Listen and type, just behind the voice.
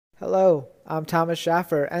Hello, I'm Thomas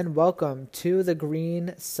Schaffer, and welcome to The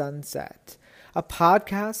Green Sunset, a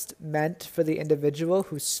podcast meant for the individual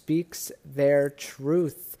who speaks their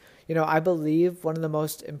truth. I believe one of the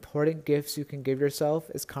most important gifts you can give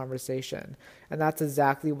yourself is conversation, and that's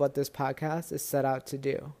exactly what this podcast is set out to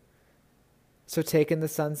do. So take in the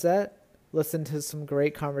sunset, listen to some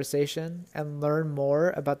great conversation, and learn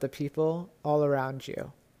more about the people all around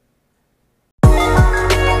you.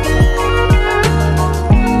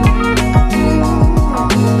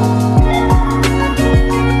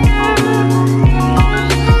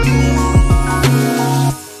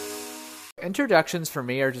 Introductions for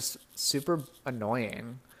me are just super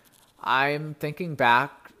annoying. I'm thinking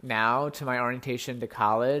back now to my orientation to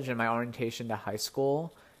college and my orientation to high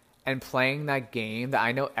school and playing that game that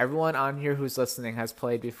I know everyone on here who's listening has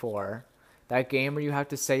played before. That game where you have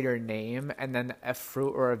to say your name and then a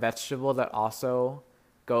fruit or a vegetable that also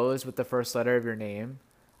goes with the first letter of your name.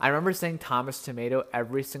 I remember saying Thomas Tomato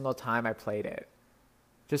every single time I played it.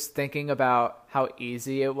 Just thinking about how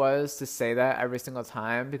easy it was to say that every single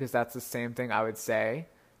time, because that's the same thing I would say.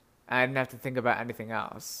 I didn't have to think about anything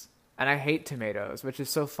else. And I hate tomatoes, which is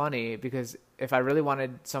so funny because if I really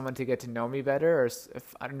wanted someone to get to know me better or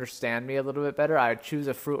if understand me a little bit better, I would choose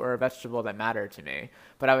a fruit or a vegetable that mattered to me.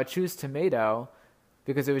 But I would choose tomato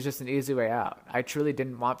because it was just an easy way out. I truly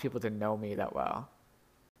didn't want people to know me that well.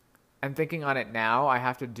 And thinking on it now, I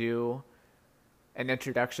have to do an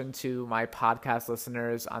introduction to my podcast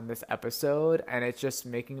listeners on this episode, and it's just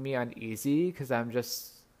making me uneasy because I'm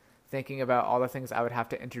just thinking about all the things I would have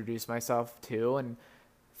to introduce myself to and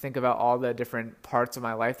think about all the different parts of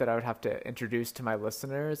my life that I would have to introduce to my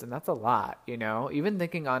listeners, and that's a lot, Even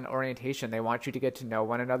thinking on orientation, they want you to get to know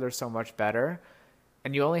one another so much better,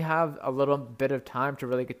 and you only have a little bit of time to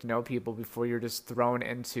really get to know people before you're just thrown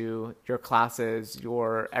into your classes,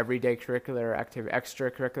 your everyday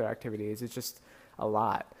extracurricular activities. It's just a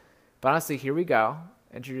lot. But honestly, here we go,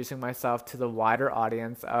 introducing myself to the wider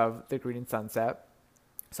audience of The Green Sunset.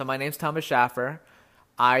 So my name's Thomas Schaffer.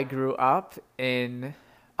 I grew up in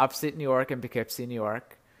upstate New York in Poughkeepsie, New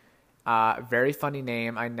York. Very funny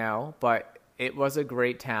name, I know, but it was a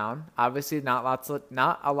great town. Obviously,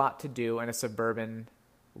 not a lot to do in a suburban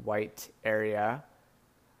white area.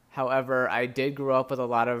 However, I did grow up with a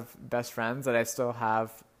lot of best friends that I still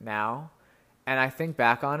have now. And I think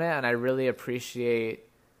back on it and I really appreciate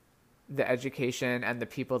the education and the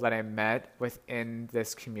people that I met within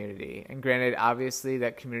this community. And granted, obviously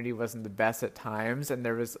that community wasn't the best at times and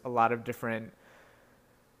there was a lot of different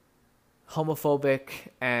homophobic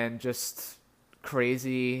and just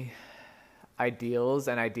crazy ideals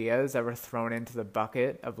and ideas that were thrown into the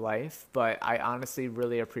bucket of life. But I honestly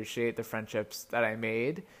really appreciate the friendships that I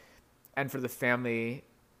made and for the family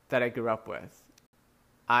that I grew up with.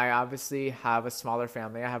 I obviously have a smaller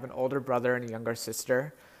family. I have an older brother and a younger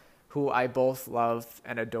sister who I both love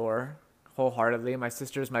and adore wholeheartedly. My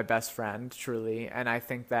sister is my best friend, truly, and I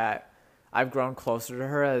think that I've grown closer to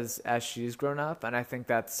her as she's grown up, and I think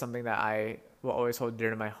that's something that I will always hold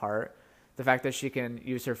dear to my heart. The fact that she can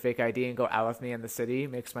use her fake ID and go out with me in the city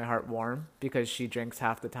makes my heart warm because she drinks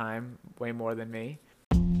half the time, way more than me.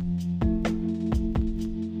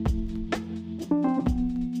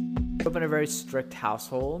 I grew up in a very strict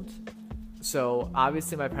household, so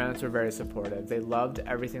obviously my parents were very supportive. They loved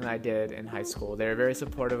everything that I did in high school. They were very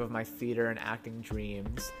supportive of my theater and acting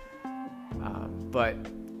dreams. But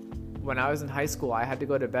when I was in high school, I had to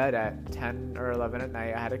go to bed at 10 or 11 at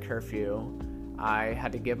night. I had a curfew. I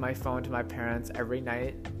had to give my phone to my parents every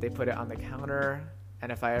night. They put it on the counter,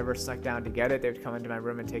 and if I ever snuck down to get it, they would come into my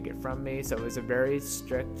room and take it from me. So it was a very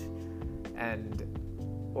strict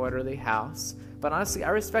and orderly house. But honestly, I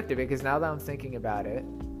respect it because now that I'm thinking about it,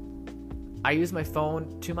 I use my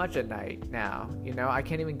phone too much at night now. I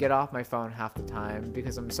can't even get off my phone half the time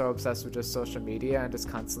because I'm so obsessed with just social media and just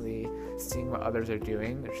constantly seeing what others are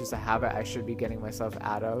doing, which is a habit I should be getting myself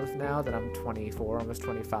out of now that I'm 24, almost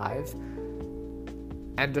 25.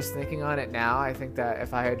 And just thinking on it now, I think that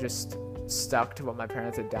if I had just stuck to what my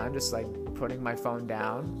parents had done, just like putting my phone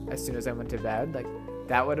down as soon as I went to bed, like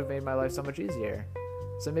that would have made my life so much easier.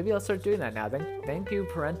 So maybe I'll start doing that now. Thank you,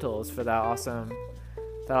 parentals, for that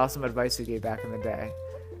awesome advice you gave back in the day.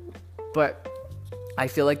 But I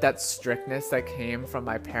feel like that strictness that came from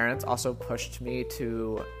my parents also pushed me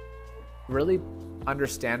to really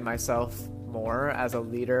understand myself more as a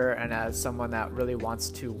leader and as someone that really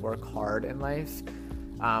wants to work hard in life.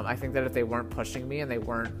 I think that if they weren't pushing me and they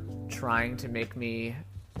weren't trying to make me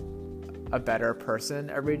a better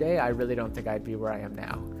person every day, I really don't think I'd be where I am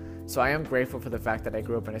now. So I am grateful for the fact that I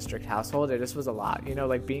grew up in a strict household. It just was a lot,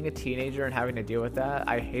 like being a teenager and having to deal with that.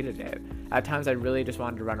 I hated it. At times, I really just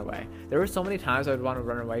wanted to run away. There were so many times I would want to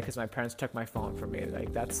run away because my parents took my phone from me.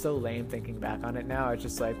 Like, that's so lame thinking back on it now. It's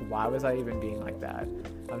just like, why was I even being like that?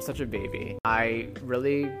 I'm such a baby. I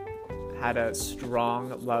really had a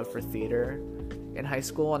strong love for theater in high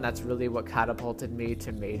school, and that's really what catapulted me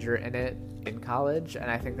to major in it in college. And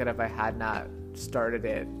I think that if I had not started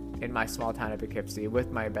it in my small town of Poughkeepsie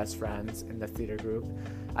with my best friends in the theater group,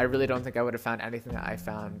 I really don't think I would have found anything that I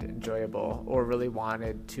found enjoyable or really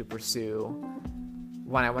wanted to pursue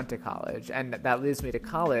when I went to college. And that leads me to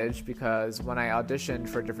college because when I auditioned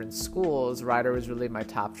for different schools, Rider was really my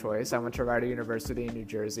top choice. I went to Rider University in New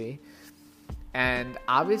Jersey. And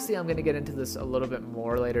obviously I'm going to get into this a little bit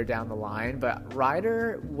more later down the line, but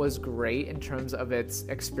Rider was great in terms of its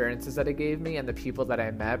experiences that it gave me and the people that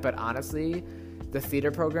I met. But honestly, the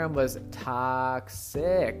theater program was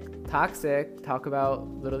toxic. Talk about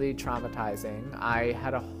literally traumatizing. I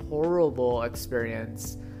had a horrible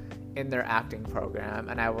experience in their acting program,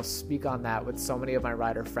 and I will speak on that with so many of my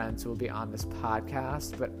Rider friends who will be on this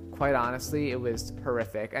podcast. But quite honestly, it was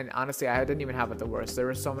horrific. And honestly, I didn't even have it the worst. There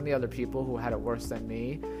were so many other people who had it worse than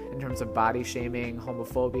me in terms of body shaming,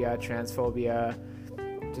 homophobia, transphobia,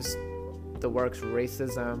 just the works,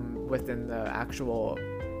 racism within the actual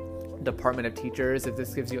department of teachers. If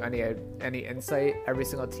this gives you any insight, every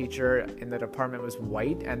single teacher in the department was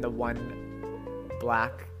white, and the one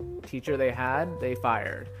black teacher they had, they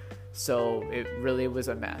fired. So it really was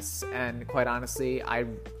a mess. And quite honestly, I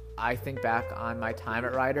think back on my time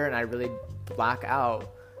at Rider, and I really black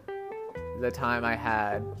out the time I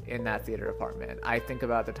had in that theater department. I think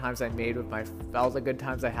about the times I made with all the good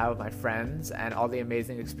times I had with my friends and all the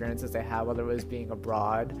amazing experiences I had, whether it was being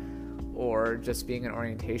abroad or just being an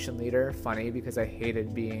orientation leader. Funny, because I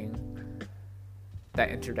hated being that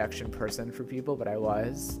introduction person for people, but I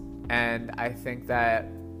was. And I think that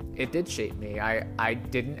it did shape me. I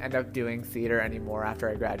didn't end up doing theater anymore after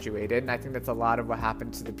I graduated, and I think that's a lot of what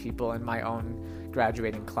happened to the people in my own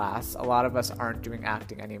graduating class. A lot of us aren't doing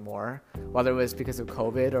acting anymore, whether it was because of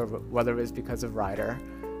COVID or whether it was because of Rider.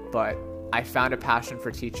 But I found a passion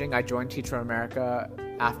for teaching. I joined Teach for America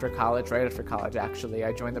after college, right after college actually.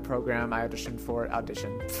 I joined the program. I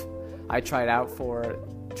tried out.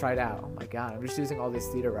 Oh my god, I'm just using all these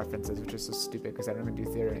theater references, which is so stupid because I don't even do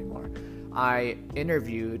theater anymore. I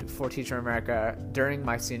interviewed for Teach for America during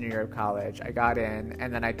my senior year of college. I got in,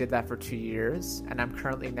 and then I did that for 2 years, and I'm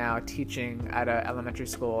currently now teaching at an elementary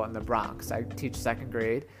school in the Bronx. I teach second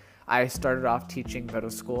grade. I started off teaching middle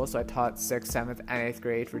school, so I taught 6th, 7th, and 8th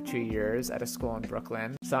grade for 2 years at a school in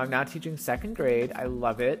Brooklyn. So I'm now teaching second grade. I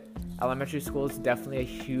love it. Elementary school is definitely a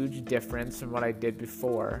huge difference from what I did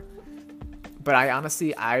before. But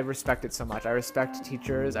I respect it so much. I respect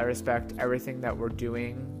teachers. I respect everything that we're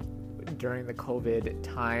doing during the COVID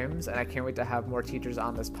times. And I can't wait to have more teachers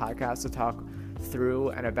on this podcast to talk through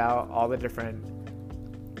and about all the different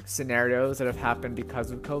scenarios that have happened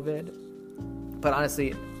because of COVID. But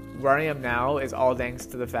honestly, where I am now is all thanks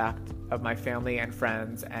to the fact of my family and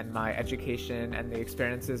friends and my education and the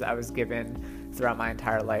experiences I was given throughout my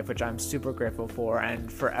entire life, which I'm super grateful for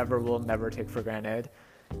and forever will never take for granted.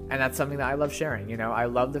 And that's something that I love sharing. You know, I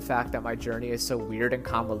love the fact that my journey is so weird and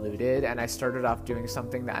convoluted, and I started off doing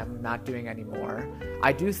something that I'm not doing anymore.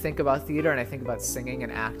 I do think about theater, and I think about singing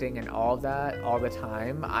and acting and all of that all the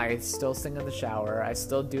time. I still sing in the shower. I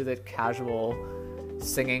still do the casual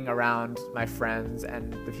singing around my friends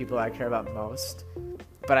and the people I care about most.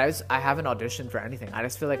 But I haven't auditioned for anything. I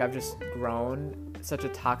just feel like I've just grown such a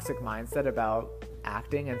toxic mindset about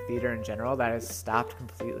acting and theater in general that has stopped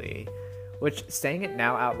completely. Which, saying it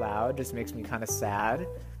now out loud just makes me kind of sad.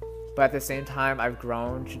 But at the same time, I've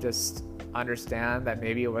grown to just understand that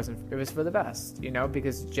maybe it was for the best, you know,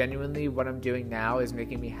 because genuinely what I'm doing now is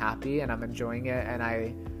making me happy and I'm enjoying it, and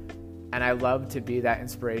I love to be that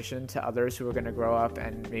inspiration to others who are going to grow up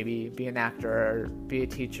and maybe be an actor or be a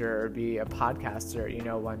teacher or be a podcaster, you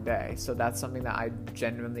know, one day. So that's something that I'm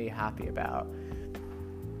genuinely happy about.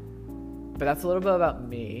 But that's a little bit about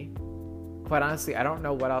me. Quite honestly, I don't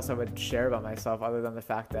know what else I would share about myself other than the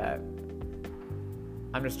fact that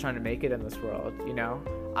I'm just trying to make it in this world, you know?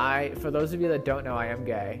 For those of you that don't know, I am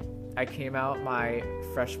gay. I came out my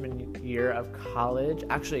freshman year of college.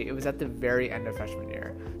 Actually, it was at the very end of freshman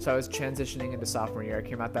year. So I was transitioning into sophomore year. I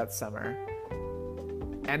came out that summer.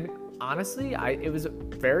 And honestly, it was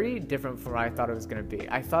very different from what I thought it was going to be.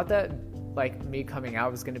 I thought that like me coming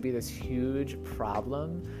out was going to be this huge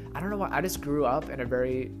problem. I don't know why. I just grew up in a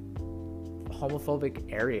very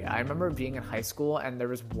homophobic area. I remember being in high school and there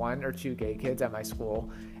was 1 or 2 gay kids at my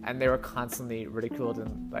school, and they were constantly ridiculed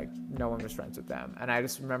and like no one was friends with them. And I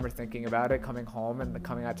just remember thinking about it, coming home and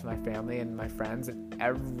coming out to my family and my friends, and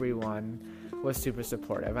everyone was super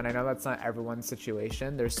supportive. And I know that's not everyone's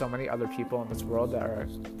situation. There's so many other people in this world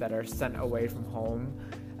that are sent away from home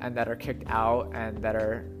and that are kicked out and that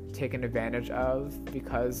are taken advantage of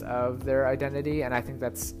because of their identity, and I think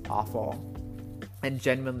that's awful and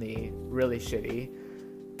genuinely really shitty.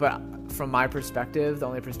 But from my perspective, the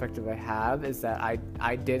only perspective I have is that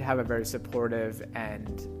I did have a very supportive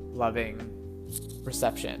and loving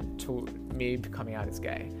reception to me coming out as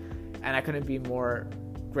gay, and I couldn't be more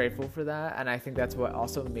grateful for that. And I think that's what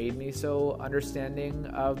also made me so understanding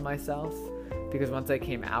of myself, because once I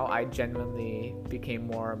came out, I genuinely became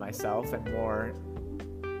more myself and more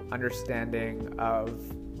understanding of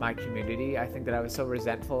my community. I think that I was so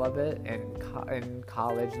resentful of it in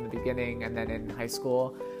college in the beginning, and then in high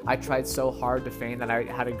school I tried so hard to feign that I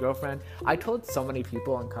had a girlfriend. I told so many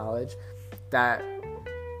people in college that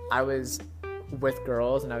I was with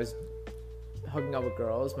girls and I was hooking up with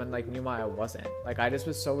girls when like meanwhile I wasn't. Like I just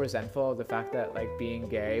was so resentful of the fact that like being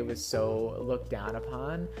gay was so looked down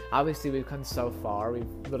upon. Obviously we've come so far, we've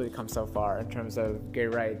literally come so far in terms of gay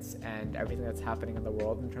rights and everything that's happening in the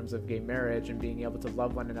world in terms of gay marriage and being able to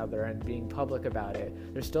love one another and being public about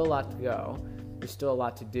it. There's still a lot to go, there's still a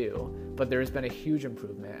lot to do, but there's been a huge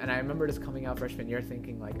improvement. And I remember just coming out freshman year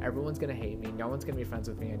thinking like everyone's gonna hate me, no one's gonna be friends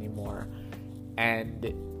with me anymore,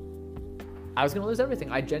 and I was going to lose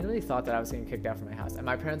everything. I genuinely thought that I was getting kicked out from my house. And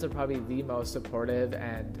my parents are probably the most supportive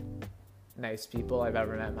and nice people I've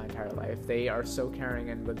ever met in my entire life. They are so caring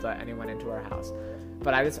and would let anyone into our house.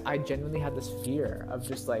 But I genuinely had this fear of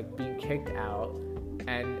just like being kicked out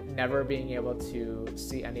and never being able to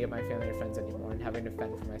see any of my family or friends anymore and having to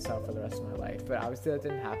fend for myself for the rest of my life. But obviously that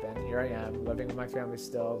didn't happen. Here I am living with my family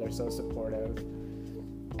still. They're so supportive.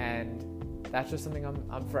 And that's just something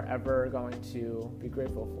I'm forever going to be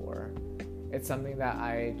grateful for. It's something that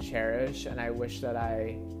I cherish, and I wish that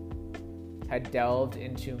I had delved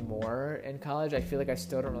into more in college. I feel like I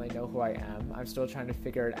still don't really know who I am. I'm still trying to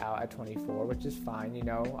figure it out at 24, which is fine. You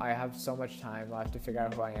know, I have so much time left to figure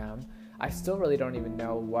out who I am. I still really don't even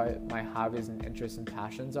know what my hobbies and interests and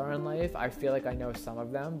passions are in life. I feel like I know some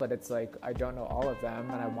of them, but it's like I don't know all of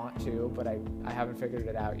them, and I want to, but I haven't figured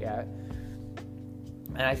it out yet.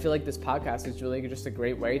 And I feel like this podcast is really just a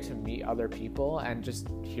great way to meet other people and just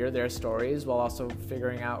hear their stories while also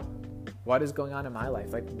figuring out what is going on in my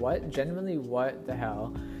life. Like what the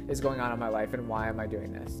hell is going on in my life and why am I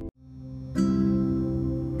doing this?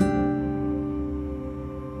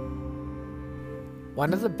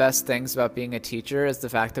 One of the best things about being a teacher is the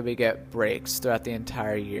fact that we get breaks throughout the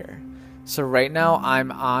entire year. So right now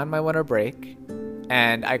I'm on my winter break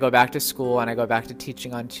and I go back to school and I go back to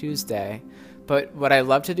teaching on Tuesday. But what I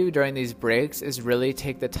love to do during these breaks is really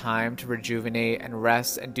take the time to rejuvenate and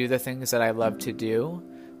rest and do the things that I love to do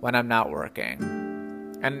when I'm not working.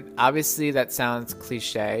 And obviously that sounds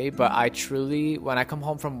cliche, but I truly, when I come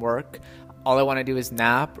home from work, all I want to do is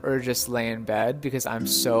nap or just lay in bed because I'm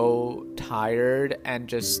so tired and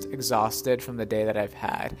just exhausted from the day that I've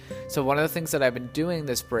had. So one of the things that I've been doing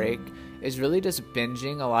this break is really just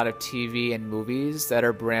binging a lot of TV and movies that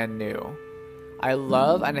are brand new. I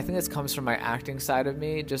love, and I think this comes from my acting side of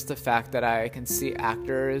me, just the fact that I can see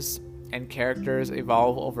actors and characters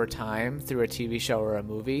evolve over time through a TV show or a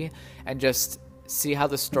movie and just see how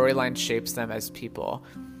the storyline shapes them as people.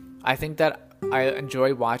 I think that I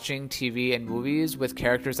enjoy watching TV and movies with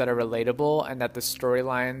characters that are relatable and that the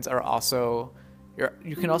storylines are also,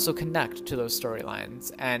 you can also connect to those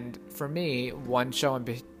storylines. And for me, one show in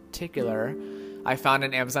particular, I found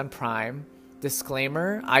on Amazon Prime.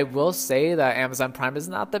 Disclaimer, I will say that Amazon Prime is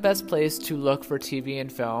not the best place to look for TV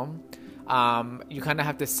and film. You kind of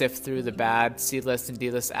have to sift through the bad C-list and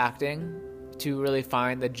D-list acting to really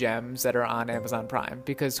find the gems that are on Amazon Prime.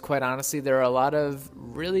 Because quite honestly, there are a lot of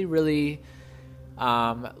really, really,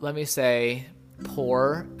 let me say,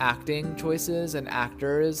 poor acting choices and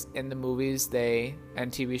actors in the movies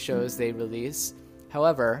and TV shows they release.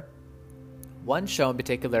 However, one show in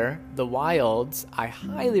particular, The Wilds, I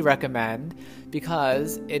highly recommend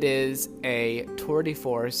because it is a tour de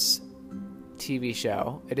force TV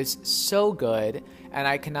show. It is so good, and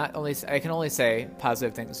I can only say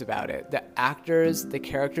positive things about it. The actors, the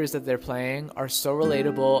characters that they're playing are so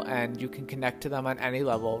relatable, and you can connect to them on any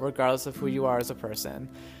level, regardless of who you are as a person.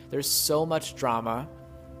 There's so much drama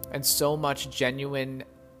and so much genuine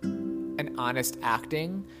and honest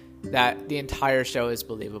acting that the entire show is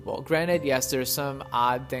believable. Granted, yes, there's some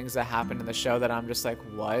odd things that happen in the show that I'm just like,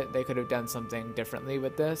 what? They could have done something differently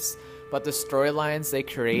with this. But the storylines they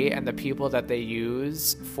create and the people that they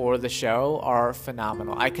use for the show are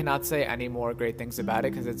phenomenal. I cannot say any more great things about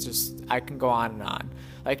it because it's just, I can go on and on.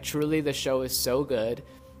 Like, truly, the show is so good,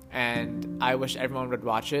 and I wish everyone would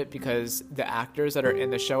watch it because the actors that are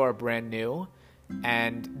in the show are brand new,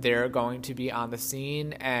 and they're going to be on the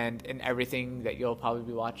scene and in everything that you'll probably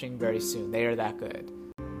be watching very soon. They are that good.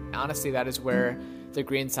 Honestly, that is where The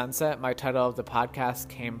Green Sunset, my title of the podcast,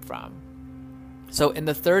 came from. So in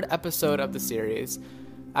the third episode of the series,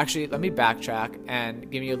 actually, let me backtrack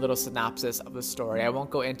and give you a little synopsis of the story. I won't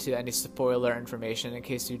go into any spoiler information in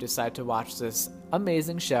case you decide to watch this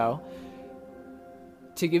amazing show.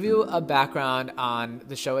 To give you a background on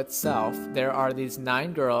the show itself, there are these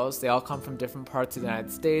 9 girls. They all come from different parts of the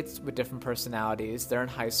United States with different personalities. They're in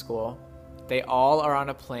high school. They all are on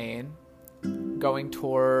a plane going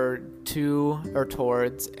towards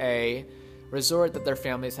a resort that their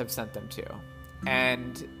families have sent them to.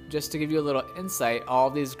 And just to give you a little insight, all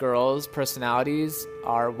these girls' personalities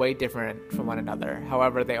are way different from one another.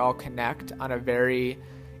 However, they all connect on a very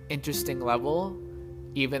interesting level,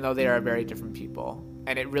 even though they are very different people.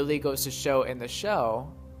 And it really goes to show in the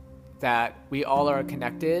show that we all are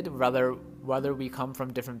connected, whether we come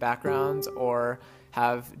from different backgrounds or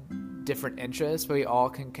have different interests, but we all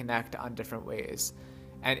can connect on different ways.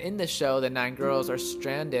 And in the show, the 9 girls are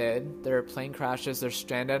stranded. Their plane crashes. They're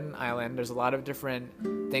stranded on an island. There's a lot of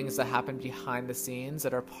different things that happen behind the scenes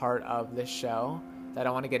that are part of this show that I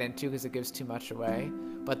don't want to get into because it gives too much away.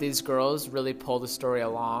 But these girls really pull the story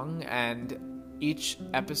along, and each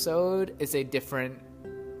episode is a different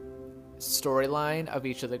storyline of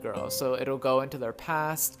each of the girls. So it'll go into their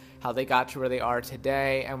past, how they got to where they are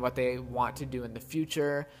today, and what they want to do in the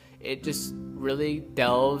future. It just really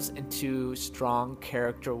delves into strong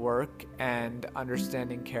character work and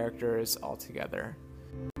understanding characters altogether.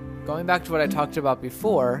 Going back to what I talked about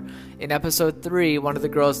before, in episode 3, one of the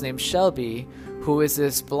girls named Shelby, who is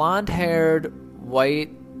this blonde-haired,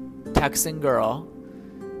 white Texan girl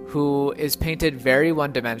who is painted very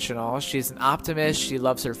one-dimensional. She's an optimist, she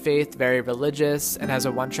loves her faith, very religious, and has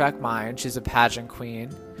a one-track mind. She's a pageant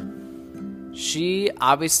queen. She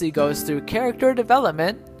obviously goes through character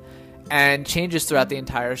development and changes throughout the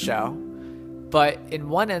entire show. But in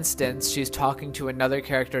one instance, she's talking to another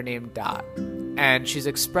character named Dot, and she's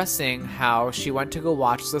expressing how she went to go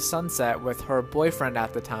watch the sunset with her boyfriend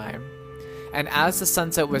at the time. And as the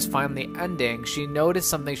sunset was finally ending, she noticed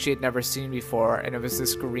something she had never seen before, and it was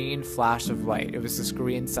this green flash of light. It was this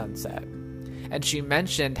green sunset. And she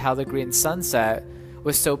mentioned how the green sunset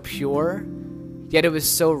was so pure, yet it was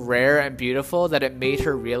so rare and beautiful that it made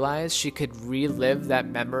her realize she could relive that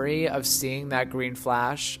memory of seeing that green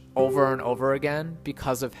flash over and over again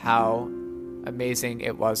because of how amazing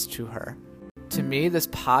it was to her. To me, this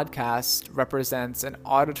podcast represents an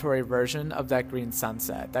auditory version of that green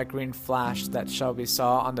sunset, that green flash that Shelby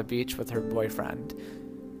saw on the beach with her boyfriend.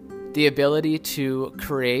 The ability to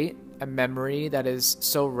create a memory that is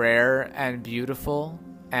so rare and beautiful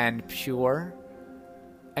and pure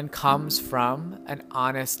and comes from an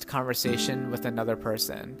honest conversation with another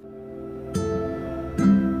person.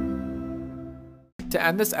 To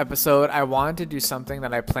end this episode, I wanted to do something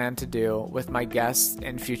that I plan to do with my guests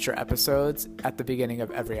in future episodes at the beginning of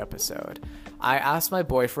every episode. I asked my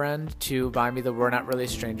boyfriend to buy me the We're Not Really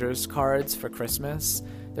Strangers cards for Christmas.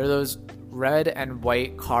 They're those red and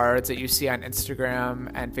white cards that you see on Instagram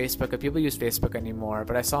and Facebook. People use Facebook anymore,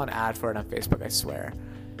 but I saw an ad for it on Facebook, I swear.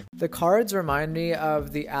 The cards remind me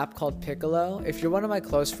of the app called Piccolo. If you're one of my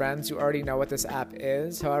close friends, you already know what this app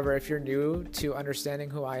is. However, if you're new to understanding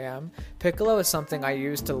who I am, Piccolo is something I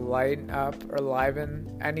use to lighten up or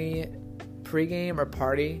liven any pregame or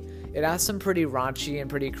party. It asks some pretty raunchy and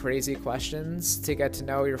pretty crazy questions to get to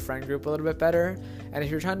know your friend group a little bit better. And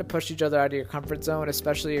if you're trying to push each other out of your comfort zone,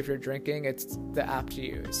 especially if you're drinking, it's the app to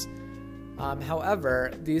use.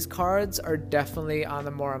 However, these cards are definitely on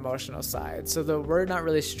the more emotional side. So the We're Not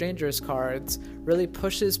Really Strangers cards really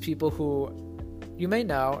pushes people who you may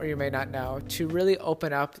know or you may not know to really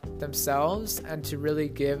open up themselves and to really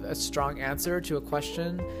give a strong answer to a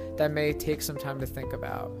question that may take some time to think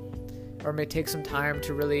about, or may take some time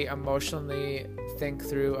to really emotionally think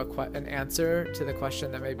through an answer to the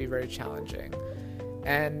question that may be very challenging.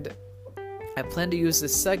 And I plan to use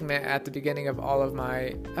this segment at the beginning of all of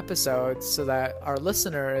my episodes so that our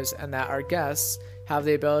listeners and that our guests have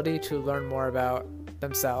the ability to learn more about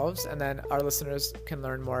themselves, and then our listeners can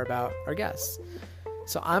learn more about our guests.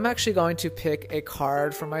 So I'm actually going to pick a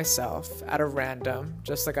card for myself at a random,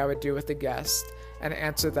 just like I would do with the guest, and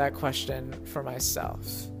answer that question for myself.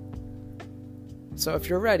 So if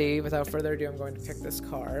you're ready, without further ado, I'm going to pick this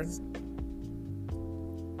card.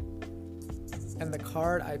 And the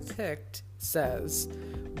card I picked says,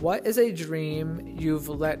 "What is a dream you've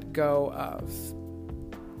let go of?"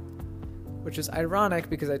 Which is ironic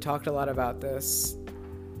because I talked a lot about this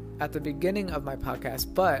at the beginning of my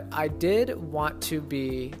podcast, but I did want to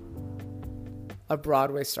be a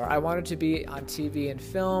Broadway star. I wanted to be on TV and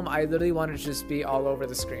film. I literally wanted to just be all over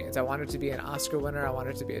the screens. I wanted to be an Oscar winner. I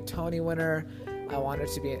wanted to be a Tony winner. I wanted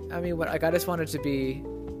to be, I just wanted to be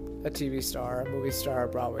a TV star, a movie star, a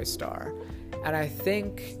Broadway star. And I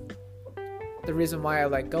think the reason why I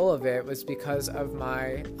let go of it was because of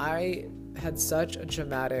I had such a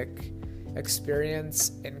traumatic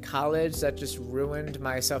experience in college that just ruined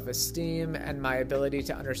my self-esteem and my ability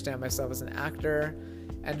to understand myself as an actor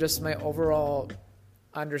and just my overall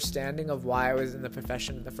understanding of why I was in the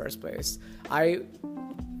profession in the first place. I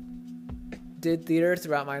did theater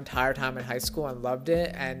throughout my entire time in high school and loved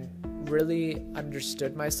it and really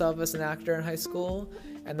understood myself as an actor in high school.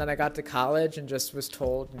 And then I got to college and just was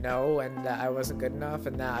told no, and that I wasn't good enough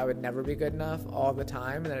and that I would never be good enough all the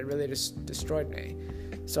time, and it really just destroyed me.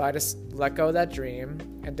 So I just let go of that dream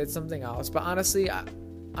and did something else. But honestly,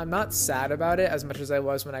 I'm not sad about it as much as I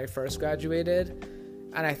was when I first graduated.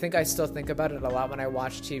 And I think I still think about it a lot when I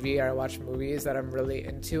watch TV or I watch movies that I'm really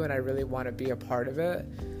into and I really want to be a part of it.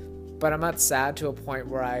 But I'm not sad to a point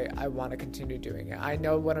where I want to continue doing it. I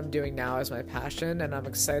know what I'm doing now is my passion and I'm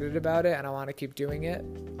excited about it and I want to keep doing it.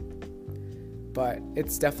 But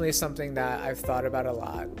it's definitely something that I've thought about a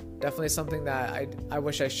lot. Definitely something that I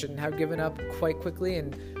wish I shouldn't have given up quite quickly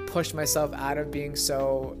and pushed myself out of being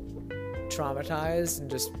so traumatized and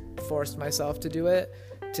just forced myself to do it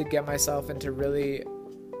to get myself into really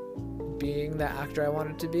being the actor I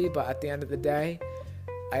wanted to be. But at the end of the day,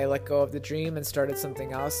 I let go of the dream and started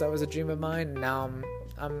something else that was a dream of mine. And now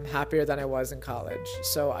I'm happier than I was in college.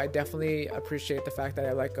 So I definitely appreciate the fact that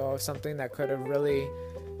I let go of something that could have really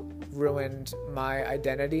ruined my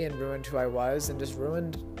identity and ruined who I was and just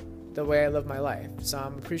ruined the way I live my life. So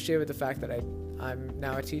I'm appreciative of the fact that I'm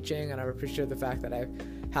now teaching, and I'm appreciative of the fact that I've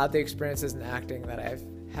had the experiences in acting that I've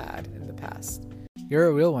had in the past. You're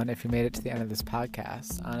a real one if you made it to the end of this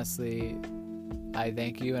podcast. Honestly, I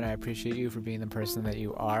thank you and I appreciate you for being the person that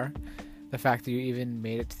you are. The fact that you even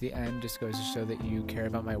made it to the end just goes to show that you care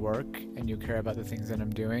about my work and you care about the things that I'm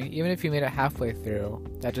doing. Even if you made it halfway through,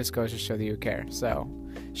 that just goes to show that you care. So,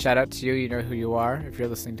 shout out to you. You know who you are if you're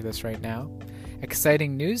listening to this right now.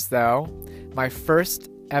 Exciting news though, my first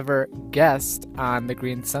ever guest on The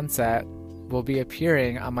Green Sunset will be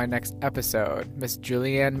appearing on my next episode. Miss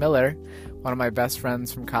Julianne Miller, one of my best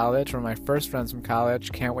friends from college, one of my first friends from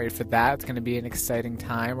college. Can't wait for that. It's going to be an exciting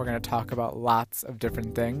time. We're going to talk about lots of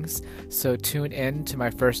different things. So tune in to my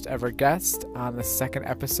first ever guest on the second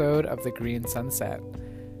episode of The Green Sunset.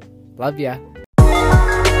 Love ya.